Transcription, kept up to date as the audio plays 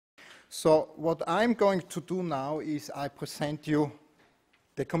So what I'm going to do now is I present you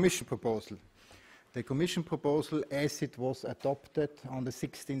the Commission proposal. The Commission proposal as it was adopted on the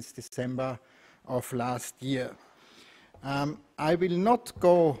 16th December of last year. I will not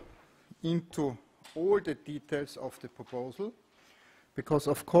go into all the details of the proposal, because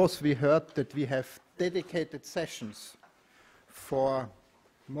of course we heard that we have dedicated sessions for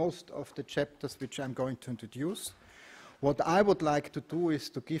most of the chapters which I'm going to introduce. What I would like to do is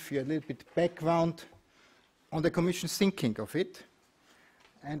to give you a little bit background on the Commission's thinking of it,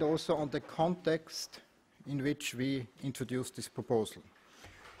 and also on the context in which we introduced this proposal.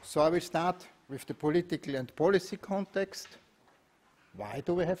 So I will start with the political and policy context. Why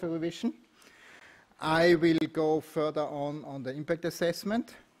do we have a revision? I will go further on the impact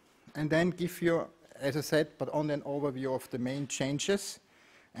assessment, and then give you, as I said, but only an overview of the main changes,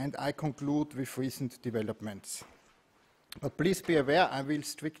 and I conclude with recent developments. But please be aware, I will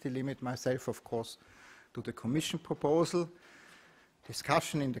strictly limit myself, of course, to the Commission proposal.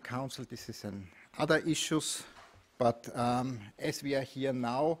 Discussion in the Council, this is other issues, but as we are here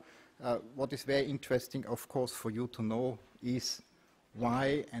now, what is very interesting, of course, for you to know is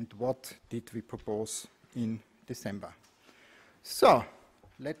why and what did we propose in December. So,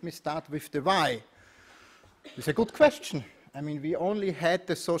 let me start with the why. It's a good question. I mean, we only had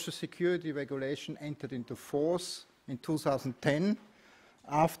the Social Security regulation entered into force in 2010,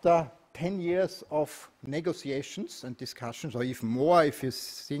 after 10 years of negotiations and discussions, or even more if you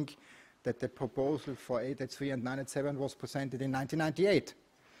think that the proposal for 883 and 987 was presented in 1998.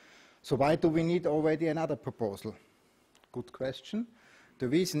 So why do we need already another proposal? Good question. The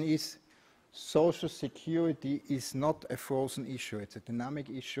reason is Social Security is not a frozen issue. It's a dynamic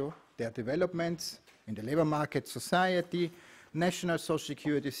issue. There are developments in the labor market, society, national Social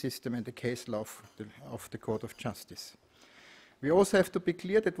Security system, and the case law of the Court of Justice. We also have to be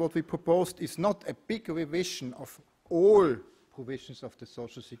clear that what we proposed is not a big revision of all provisions of the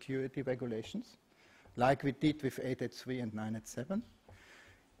Social Security regulations, like we did with 883 and 987.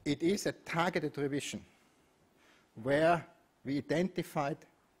 It is a targeted revision where we identified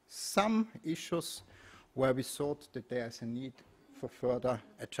some issues where we thought that there is a need for further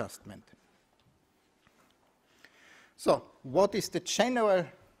adjustment. So, what is the general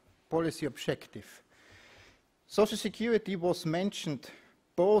policy objective? Social Security was mentioned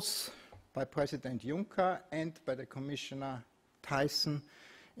both by President Juncker and by the Commissioner Tyson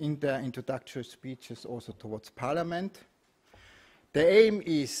in their introductory speeches also towards Parliament. The aim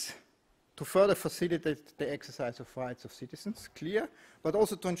is to further facilitate the exercise of rights of citizens, clear, but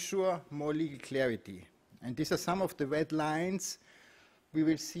also to ensure more legal clarity. And these are some of the red lines we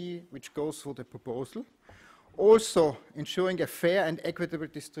will see which go through the proposal. Also ensuring a fair and equitable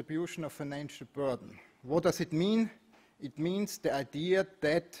distribution of financial burden. What does it mean? It means the idea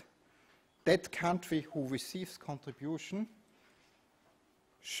that that country who receives contribution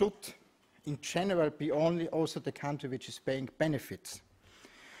should in general be only also the country which is paying benefits.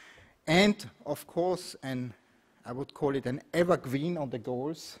 And of course, I would call it an evergreen on the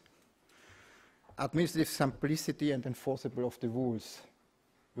goals, administrative simplicity and enforceable of the rules.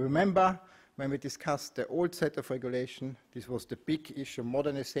 Remember, when we discussed the old set of regulation, this was the big issue,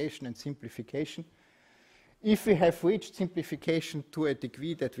 modernization and simplification. If we have reached simplification to a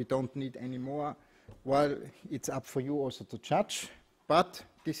degree that we don't need any more, well, it's up for you also to judge, but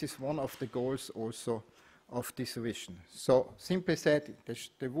this is one of the goals also of this revision. So, simply said,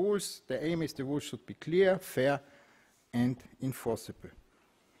 the rules, the aim is the rules should be clear, fair, and enforceable.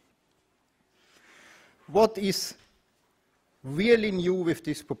 What is really new with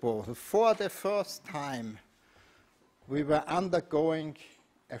this proposal? For the first time, we were undergoing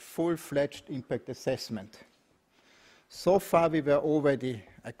a full-fledged impact assessment. So far, we were already,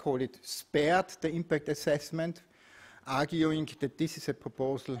 I call it, spared the impact assessment, arguing that this is a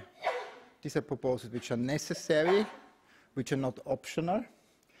proposal. These are proposals which are necessary, which are not optional,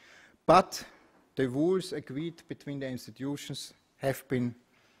 but the rules agreed between the institutions have been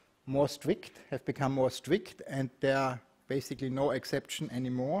more strict, have become more strict, and there are basically no exception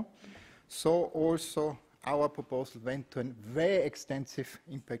anymore. So also our proposal went to a very extensive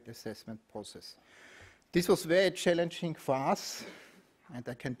impact assessment process. This was very challenging for us, and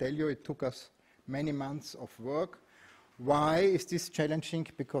I can tell you it took us many months of work. Why is this challenging?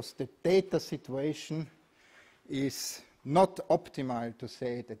 Because the data situation is not optimal, to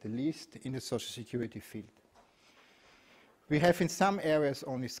say it at the least, in the Social Security field. We have in some areas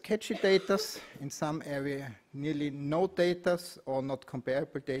only sketchy data, in some areas nearly no data or not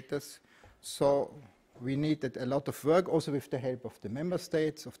comparable data. So we needed a lot of work, also with the help of the member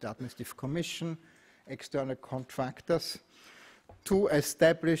states, of the Administrative Commission, external contractors, to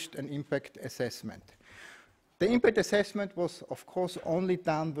establish an impact assessment. The impact assessment was, of course, only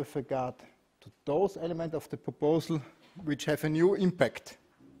done with regard to those elements of the proposal which have a new impact,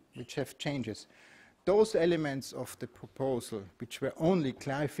 which have changes. Those elements of the proposal which were only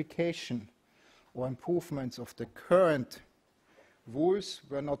clarification or improvements of the current rules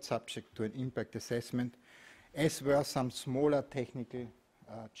were not subject to an impact assessment, as were some smaller technical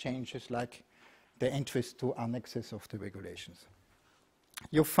changes like the entries to annexes of the regulations.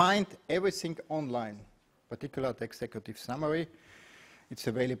 You find everything online, particularly the executive summary. It's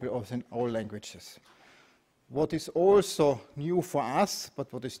available also in all languages. What is also new for us,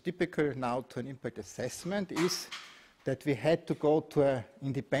 but what is typical now to an impact assessment, is that we had to go to an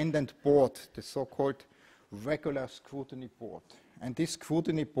independent board, the so-called regular scrutiny board. And this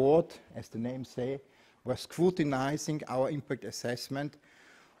scrutiny board, as the name says, was scrutinizing our impact assessment,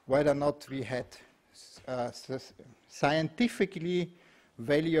 whether or not we had scientifically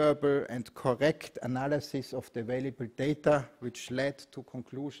valuable and correct analysis of the available data, which led to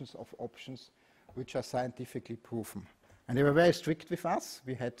conclusions of options which are scientifically proven. And they were very strict with us.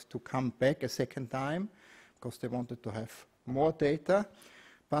 We had to come back a second time because they wanted to have more data,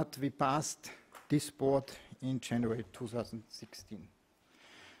 but we passed this board in January 2016.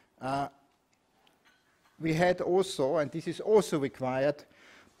 We had also, and this is also required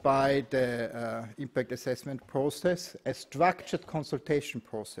by the impact assessment process, a structured consultation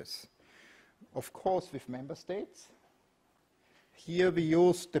process, of course with member states. Here we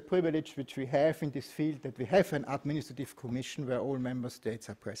use the privilege which we have in this field, that we have an administrative commission where all member states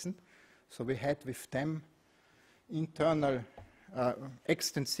are present. So we had with them internal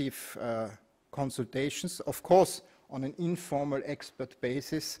extensive consultations, of course on an informal expert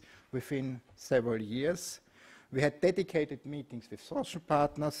basis within several years. We had dedicated meetings with social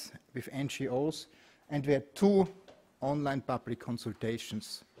partners, with NGOs, and we had 2 online public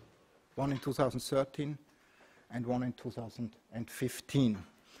consultations, one in 2013 and one in 2015.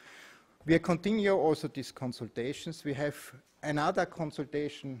 We continue also these consultations. We have another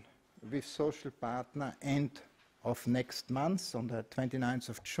consultation with social partner end of next month, on the 29th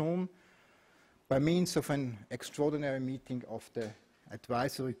of June, by means of an extraordinary meeting of the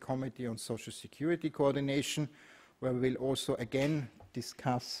Advisory Committee on Social Security Coordination, where we will also again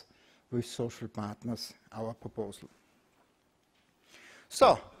discuss with social partners our proposal.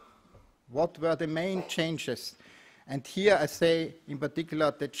 So, what were the main changes? And here I say in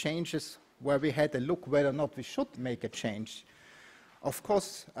particular the changes where we had a look whether or not we should make a change. Of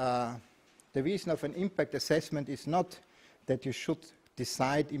course, the reason of an impact assessment is not that you should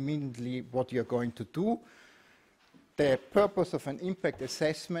decide immediately what you're going to do. The purpose of an impact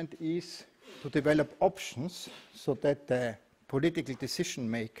assessment is to develop options so that the political decision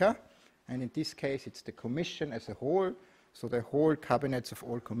maker, and in this case it's the Commission as a whole, so the whole cabinets of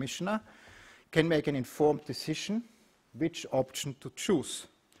all commissioners, can make an informed decision which option to choose.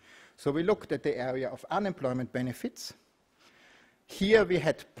 So we looked at the area of unemployment benefits. Here we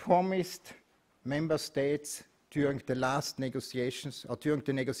had promised member states during the last negotiations, or during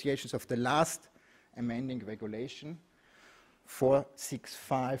the negotiations of the last amending regulation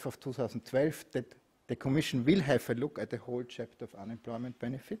 465 of 2012, that the Commission will have a look at the whole chapter of unemployment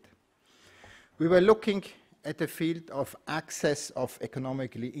benefit. We were looking at the field of access of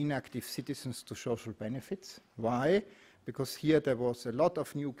economically inactive citizens to social benefits. Why? Because here there was a lot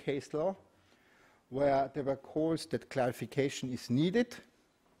of new case law where there were calls that clarification is needed.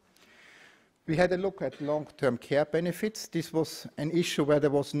 We had a look at long-term care benefits. This was an issue where there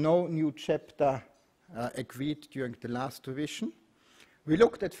was no new chapter agreed during the last revision. We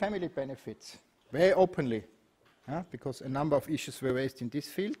looked at family benefits very openly, because a number of issues were raised in this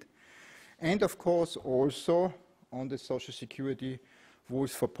field. And of course also on the social security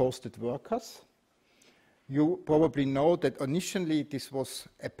rules for posted workers. You probably know that initially this was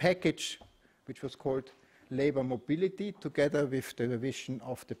a package which was called labor mobility, together with the revision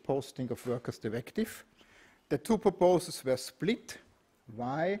of the Posting of Workers Directive. The 2 proposals were split.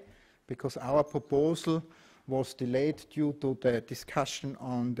 Why? Because our proposal was delayed due to the discussion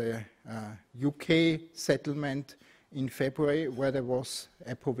on the UK settlement in February, where there was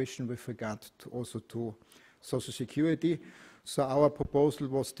a provision with regard to also to Social Security. So our proposal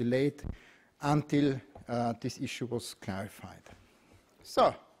was delayed until this issue was clarified.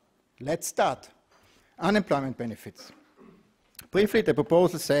 So, let's start. Unemployment benefits. Briefly, the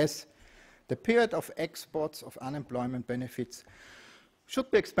proposal says the period of exports of unemployment benefits should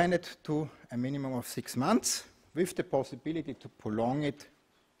be expanded to a minimum of 6 months, with the possibility to prolong it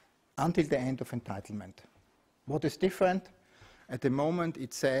until the end of entitlement. What is different? At the moment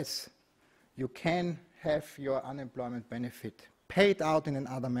it says you can have your unemployment benefit paid out in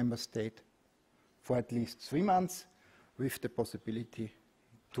another member state for at least 3 months, with the possibility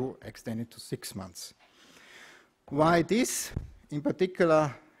to extend it to 6 months. Why this? In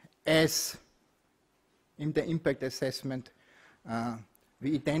particular, as in the impact assessment,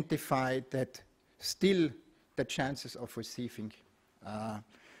 we identified that still the chances of receiving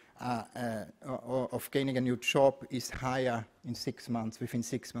or of gaining a new job is higher in 6 months, within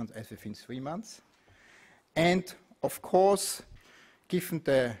 6 months as within 3 months. And of course, given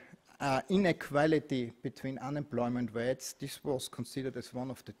the inequality between unemployment rates, this was considered as one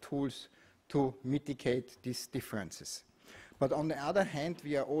of the tools to mitigate these differences. But on the other hand,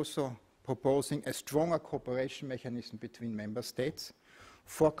 we are also proposing a stronger cooperation mechanism between member states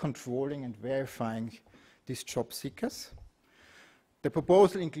for controlling and verifying these job seekers. The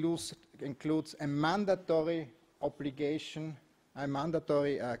proposal includes a mandatory obligation, a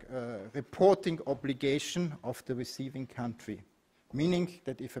mandatory reporting obligation of the receiving country, meaning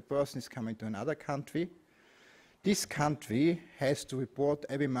that if a person is coming to another country, this country has to report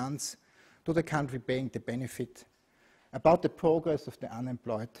every month to the country paying the benefit about the progress of the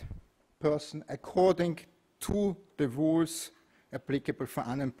unemployed person according to the rules applicable for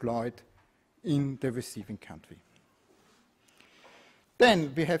unemployed in the receiving country.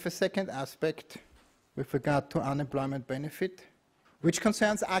 Then we have a second aspect with regard to unemployment benefit, which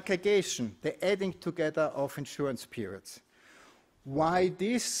concerns aggregation, the adding together of insurance periods. Why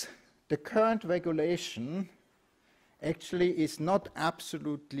this? The current regulation actually is not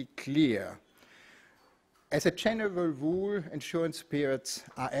absolutely clear. As a general rule, insurance periods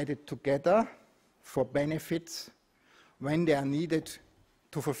are added together for benefits when they are needed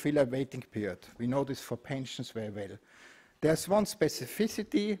to fulfill a waiting period. We know this for pensions very well. There's one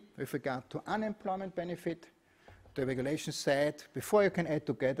specificity with regard to unemployment benefit. The regulation said before you can add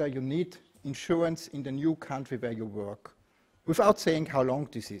together, you need insurance in the new country where you work, without saying how long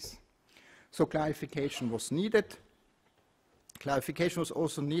this is. So clarification was needed. Clarification was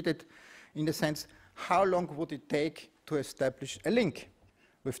also needed in the sense, how long would it take to establish a link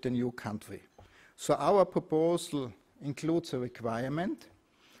with the new country? So our proposal includes a requirement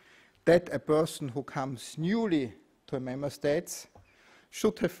that a person who comes newly to a member state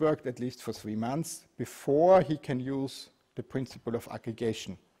should have worked at least for 3 months before he can use the principle of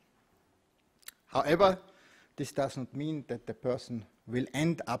aggregation. However, this does not mean that the person will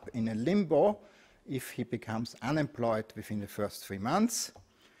end up in a limbo if he becomes unemployed within the first 3 months.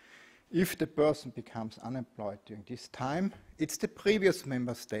 If the person becomes unemployed during this time, it's the previous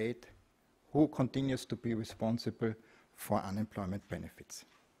member state who continues to be responsible for unemployment benefits.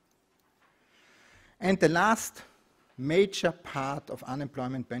 And the last major part of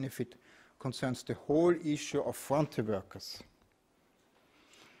unemployment benefit concerns the whole issue of frontier workers.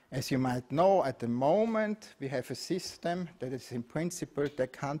 As you might know, at the moment we have a system that is in principle the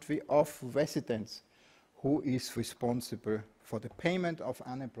country of residence who is responsible for the payment of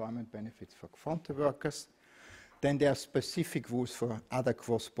unemployment benefits for frontier workers. Then there are specific rules for other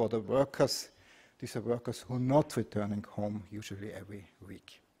cross-border workers. These are workers who are not returning home, usually every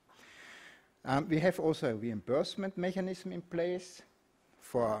week. We have also a reimbursement mechanism in place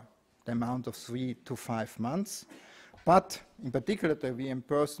for the amount of 3 to 5 months, but in particular the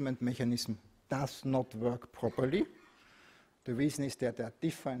reimbursement mechanism does not work properly. The reason is that there are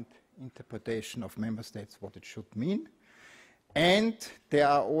different interpretations of member states what it should mean, and there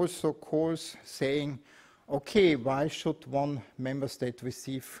are also calls saying, okay, why should one member state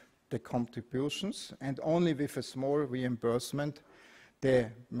receive the contributions and only with a small reimbursement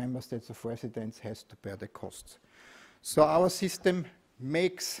the member states of residence has to bear the costs. So our system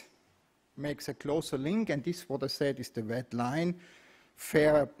makes a closer link, and this, what I said, is the red line,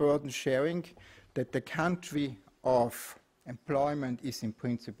 fair burden sharing, that the country of employment is in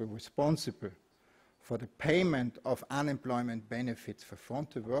principle responsible for the payment of unemployment benefits for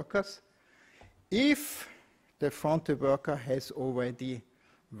frontier workers if the frontier worker has already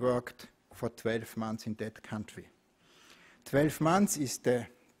worked for 12 months in that country. 12 months is the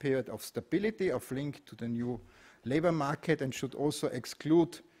period of stability, of link to the new labor market, and should also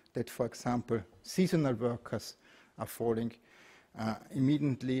exclude that, for example, seasonal workers are falling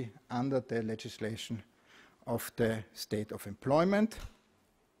immediately under the legislation of the state of employment.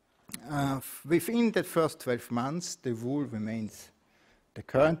 Within the first 12 months, the rule remains the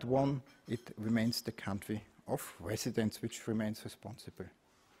current one. It remains the country of residence which remains responsible.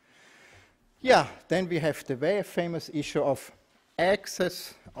 Yeah, then we have the very famous issue of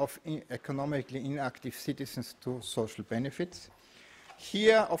access of economically inactive citizens to social benefits.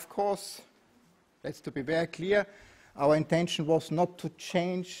 Here, of course, let's to be very clear, our intention was not to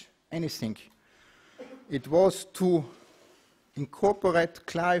change anything. It was to incorporate,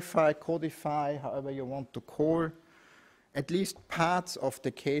 clarify, codify, however you want to call, at least parts of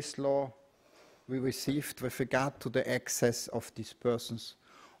the case law we received with regard to the access of these persons,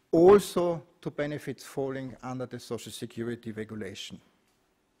 also to benefits falling under the Social Security regulation.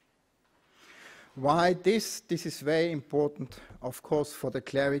 Why this? This is very important, of course, for the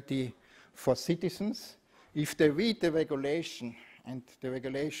clarity for citizens. If they read the regulation, and the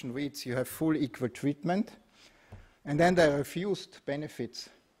regulation reads you have full equal treatment, and then they refused benefits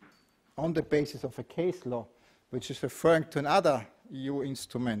on the basis of a case law, which is referring to another EU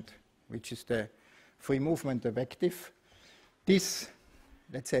instrument, which is the Free Movement Directive, this,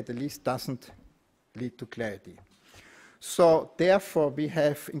 let's say at the least, doesn't lead to clarity. So therefore we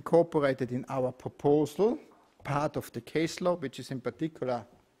have incorporated in our proposal part of the case law, which is in particular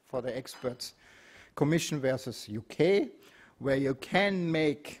for the experts, Commission versus UK, where you can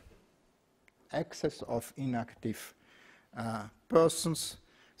make access of inactive persons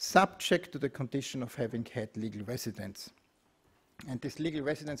subject to the condition of having had legal residence. And these legal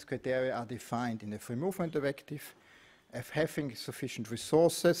residence criteria are defined in the Free Movement Directive as having sufficient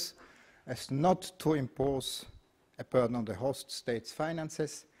resources as not to impose a burden on the host state's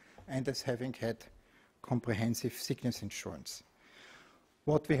finances and as having had comprehensive sickness insurance.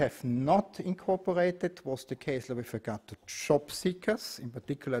 What we have not incorporated was the case law with regard to job seekers, in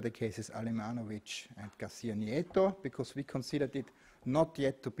particular the cases Alimanovic and Garcia Nieto, because we considered it not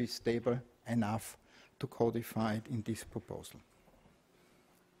yet to be stable enough to codify it in this proposal.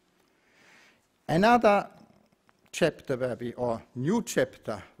 Another chapter or new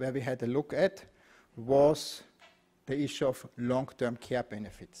chapter where we had a look at was the issue of long-term care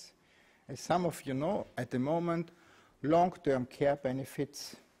benefits. As some of you know, at the moment, long-term care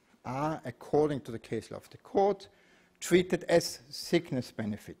benefits are, according to the case law of the court, treated as sickness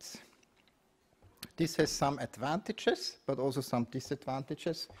benefits. This has some advantages, but also some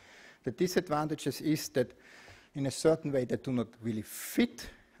disadvantages. The disadvantages is that in a certain way they do not really fit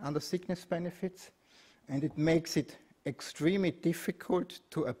under sickness benefits, and it makes it extremely difficult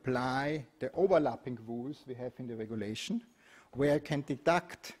to apply the overlapping rules we have in the regulation, where I can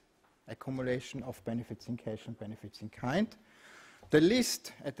deduct accumulation of benefits in cash and benefits in kind. The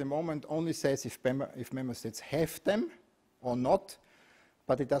list at the moment only says if member states have them or not,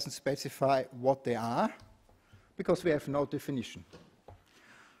 but it doesn't specify what they are, because we have no definition.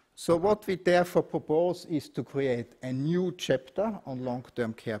 So what we therefore propose is to create a new chapter on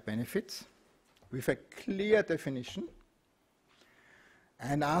long-term care benefits with a clear definition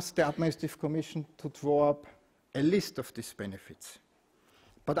and ask the Administrative Commission to draw up a list of these benefits.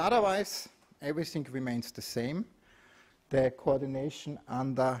 But otherwise, everything remains the same. The coordination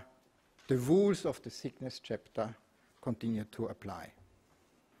under the rules of the sickness chapter continue to apply.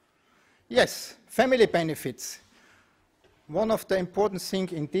 Yes, family benefits. One of the important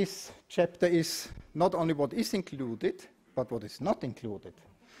things in this chapter is not only what is included, but what is not included.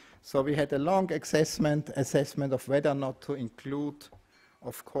 So we had a long assessment of whether or not to include,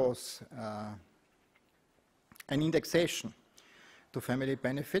 of course, an indexation to family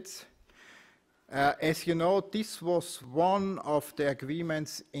benefits. As you know, this was one of the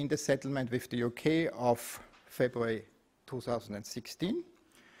agreements in the settlement with the UK of February 2016.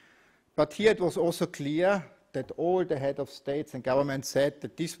 But here it was also clear that all the heads of states and governments said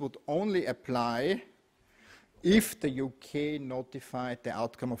that this would only apply if the UK notified the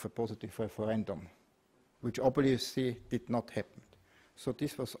outcome of a positive referendum, which obviously did not happen. So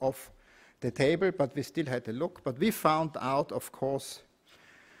this was off the table, but we still had a look. But we found out, of course,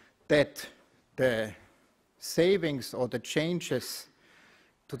 that the savings or the changes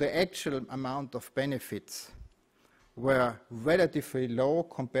to the actual amount of benefits were relatively low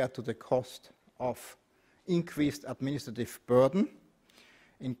compared to the cost of increased administrative burden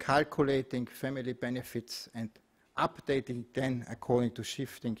in calculating family benefits and updating them according to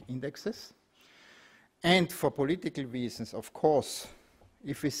shifting indexes. And for political reasons, of course,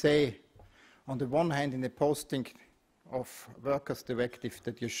 if we say, on the one hand, in the posting of workers directive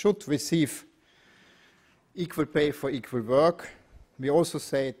that you should receive equal pay for equal work, we also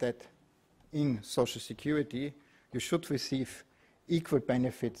say that in Social Security you should receive equal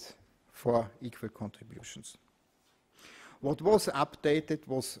benefits for equal contributions. What was updated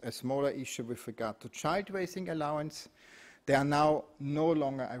was a smaller issue with regard to child raising allowance. They are now no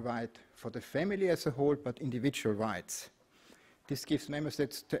longer a right for the family as a whole, but individual rights. This gives member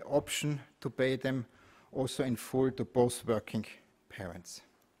states the option to pay them also in full to both working parents.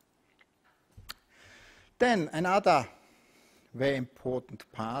 Then another very important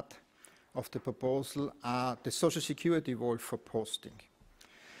part of the proposal are the Social Security role for posting.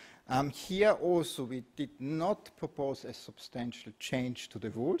 Here also we did not propose a substantial change to the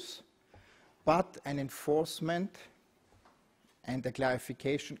rules, but an enforcement and a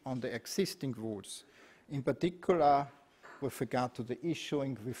clarification on the existing rules, in particular with regard to the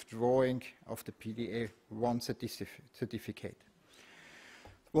issuing, withdrawing of the PDA1 certificate.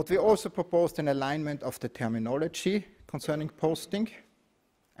 What we also proposed an alignment of the terminology concerning posting.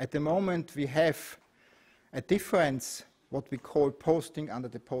 At the moment we have a difference what we call posting under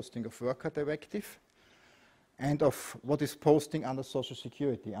the Posting of Worker Directive and of what is posting under Social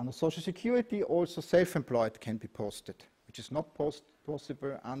Security. Under Social Security also self-employed can be posted, which is not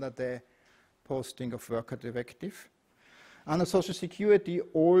possible under the Posting of Worker Directive. Under Social Security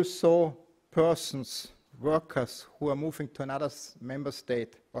also persons, workers who are moving to another member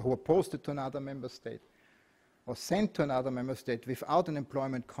state or who are posted to another member state or sent to another member state without an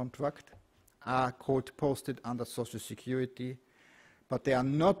employment contract are called posted under Social Security, but they are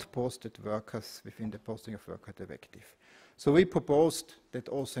not posted workers within the Posting of Worker Directive. So we proposed that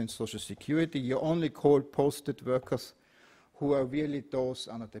also in Social Security you only call posted workers who are really those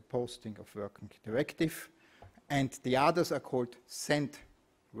under the Posting of Worker Directive, and the others are called sent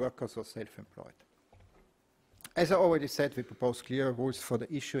workers or self-employed. As I already said, we propose clearer rules for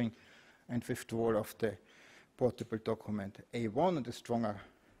the issuing and withdrawal of the portable document A1 and a stronger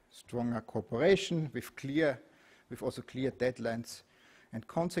cooperation with also clear deadlines and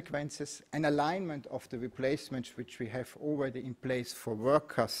consequences, an alignment of the replacements which we have already in place for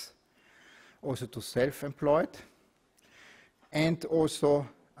workers also to self-employed, and also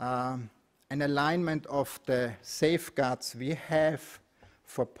an alignment of the safeguards we have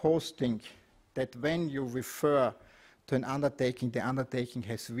for posting, that when you refer to an undertaking, the undertaking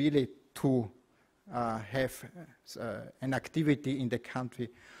has really to have an activity in the country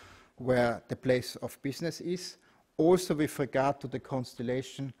where the place of business is, also with regard to the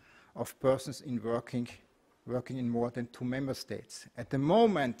constellation of persons working in more than 2 member states. At the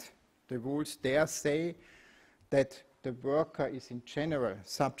moment, the rules there say that the worker is in general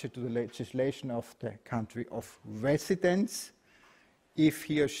subject to the legislation of the country of residence if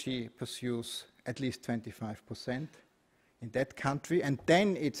he or she pursues at least 25% in that country, and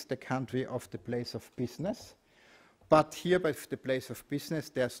then it's the country of the place of business. But here, by the place of business,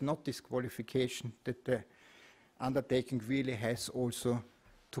 there's not disqualification that the undertaking really has also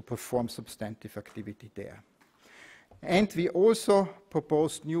to perform substantive activity there. And we also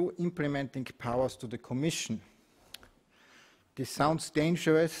proposed new implementing powers to the Commission. This sounds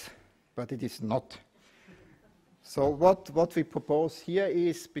dangerous, but it is not. So what we propose here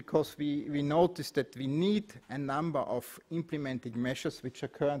is, because we noticed that we need a number of implementing measures which are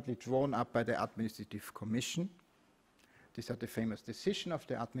currently drawn up by the Administrative Commission. These are the famous decisions of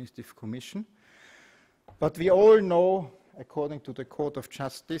the Administrative Commission. But we all know, according to the Court of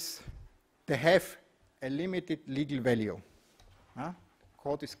Justice, they have a limited legal value. The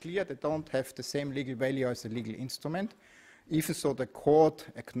court is clear, they don't have the same legal value as a legal instrument. Even so, the court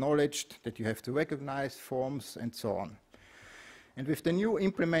acknowledged that you have to recognize forms and so on. And with the new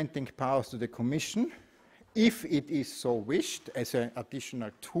implementing powers to the Commission, if it is so wished as an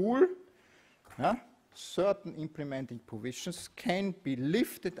additional tool, certain implementing provisions can be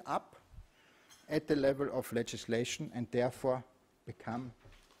lifted up at the level of legislation and therefore become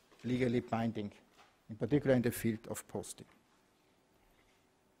legally binding, in particular in the field of posting.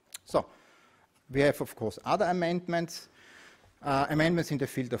 So, we have, of course, other amendments. Amendments in the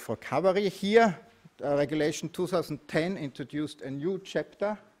field of recovery. Here, Regulation 2010 introduced a new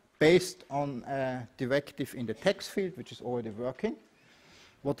chapter based on a directive in the tax field, which is already working.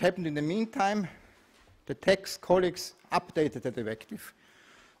 What happened in the meantime? The tax colleagues updated the directive.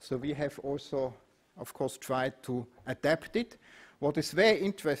 So we have also, of course, tried to adapt it. What is very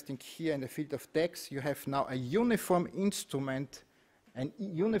interesting here in the field of tax, you have now a uniform instrument, an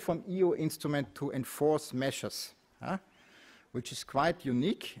uniform EU instrument to enforce measures, which is quite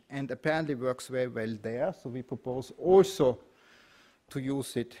unique and apparently works very well there. So we propose also to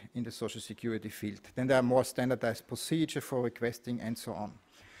use it in the Social Security field. Then there are more standardized procedures for requesting and so on.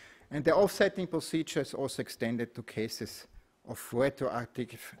 And the offsetting procedure is also extended to cases of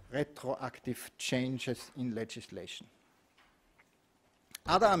retroactive changes in legislation.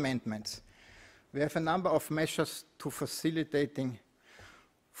 Other amendments. We have a number of measures to facilitating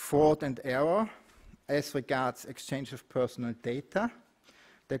fraud and error as regards exchange of personal data.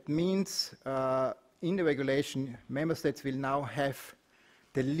 That means in the regulation, member states will now have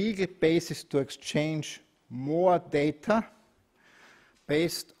the legal basis to exchange more data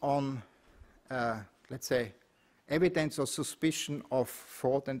based on, let's say, evidence or suspicion of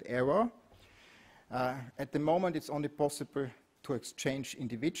fraud and error. At the moment, it's only possible to exchange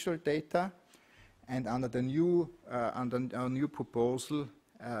individual data, and under the new, under our new proposal,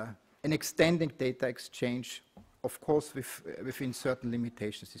 an extending data exchange, of course, within certain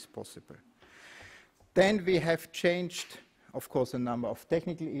limitations is possible. Then we have changed, of course, a number of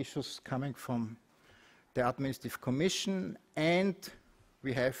technical issues coming from the Administrative Commission, and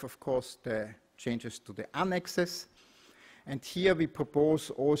we have, of course, the changes to the annexes. And here we propose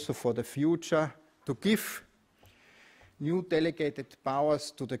also for the future to give new delegated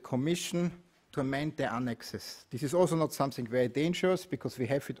powers to the Commission to amend the annexes. This is also not something very dangerous, because we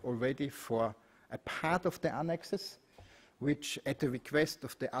have it already for a part of the annexes, which at the request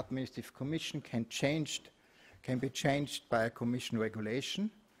of the Administrative Commission can be changed by a Commission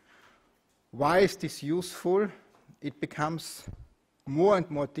regulation. Why is this useful? It becomes more and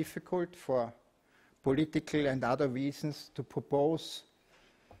more difficult for political and other reasons to propose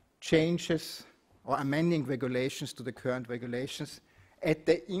changes or amending regulations to the current regulations at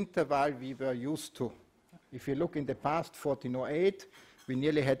the interval we were used to. If you look in the past, 1408, we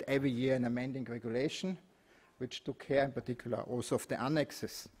nearly had every year an amending regulation, which took care in particular also of the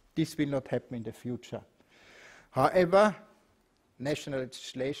annexes. This will not happen in the future. However, national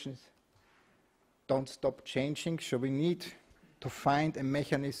legislations don't stop changing, so we need to find a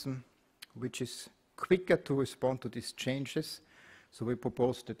mechanism which is quicker to respond to these changes. So we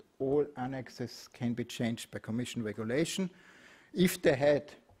propose that all annexes can be changed by Commission regulation if they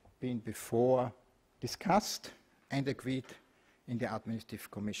had been before discussed and agreed in the Administrative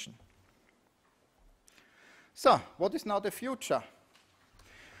Commission. So, what is now the future?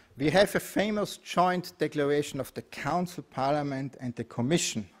 We have a famous joint declaration of the Council, Parliament and the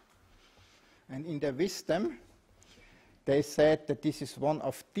Commission. And in their wisdom, they said that this is one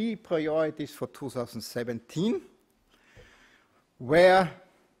of the priorities for 2017, where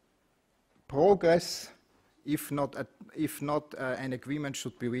progress, if not an agreement,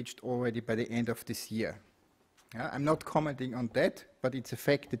 should be reached already by the end of this year. I'm not commenting on that, but it's a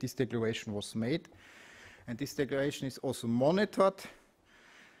fact that this declaration was made. And this declaration is also monitored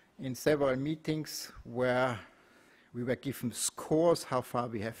in several meetings where we were given scores how far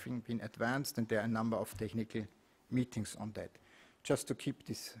we have been advanced, and there are a number of technical meetings on that. Just to keep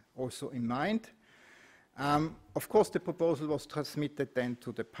this also in mind. Of course, the proposal was transmitted then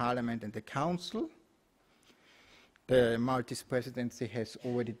to the Parliament and the Council. The Maltese presidency has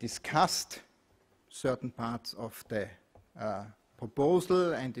already discussed certain parts of the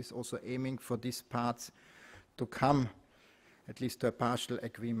proposal and is also aiming for these parts to come at least to a partial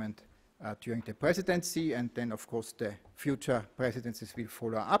agreement during the presidency, and then of course the future presidencies will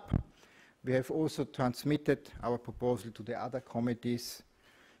follow up. We have also transmitted our proposal to the other committees,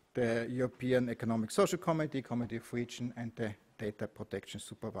 the European Economic Social Committee, Committee of Region and the Data Protection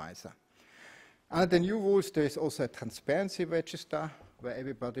Supervisor. Under the new rules there is also a transparency register where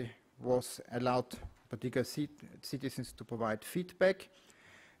everybody was allowed, particularly citizens, to provide feedback,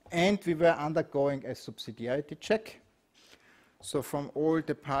 and we were undergoing a subsidiarity check. So from all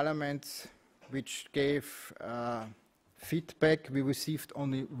the parliaments which gave feedback, we received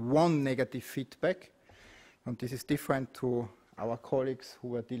only one negative feedback, and this is different to our colleagues who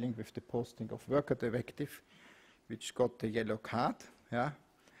were dealing with the posting of worker directive, which got the yellow card. Yeah.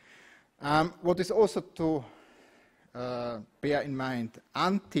 What is also to bear in mind,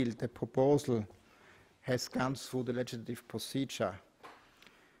 until the proposal has gone through the legislative procedure,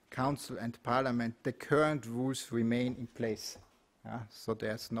 Council and Parliament, the current rules remain in place. So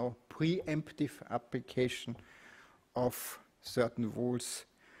there's no preemptive application of certain rules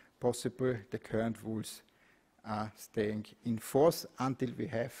possible. The current rules are staying in force until we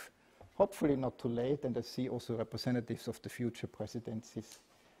have, hopefully not too late, and I see also representatives of the future presidencies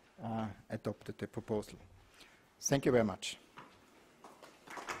adopted the proposal. Thank you very much.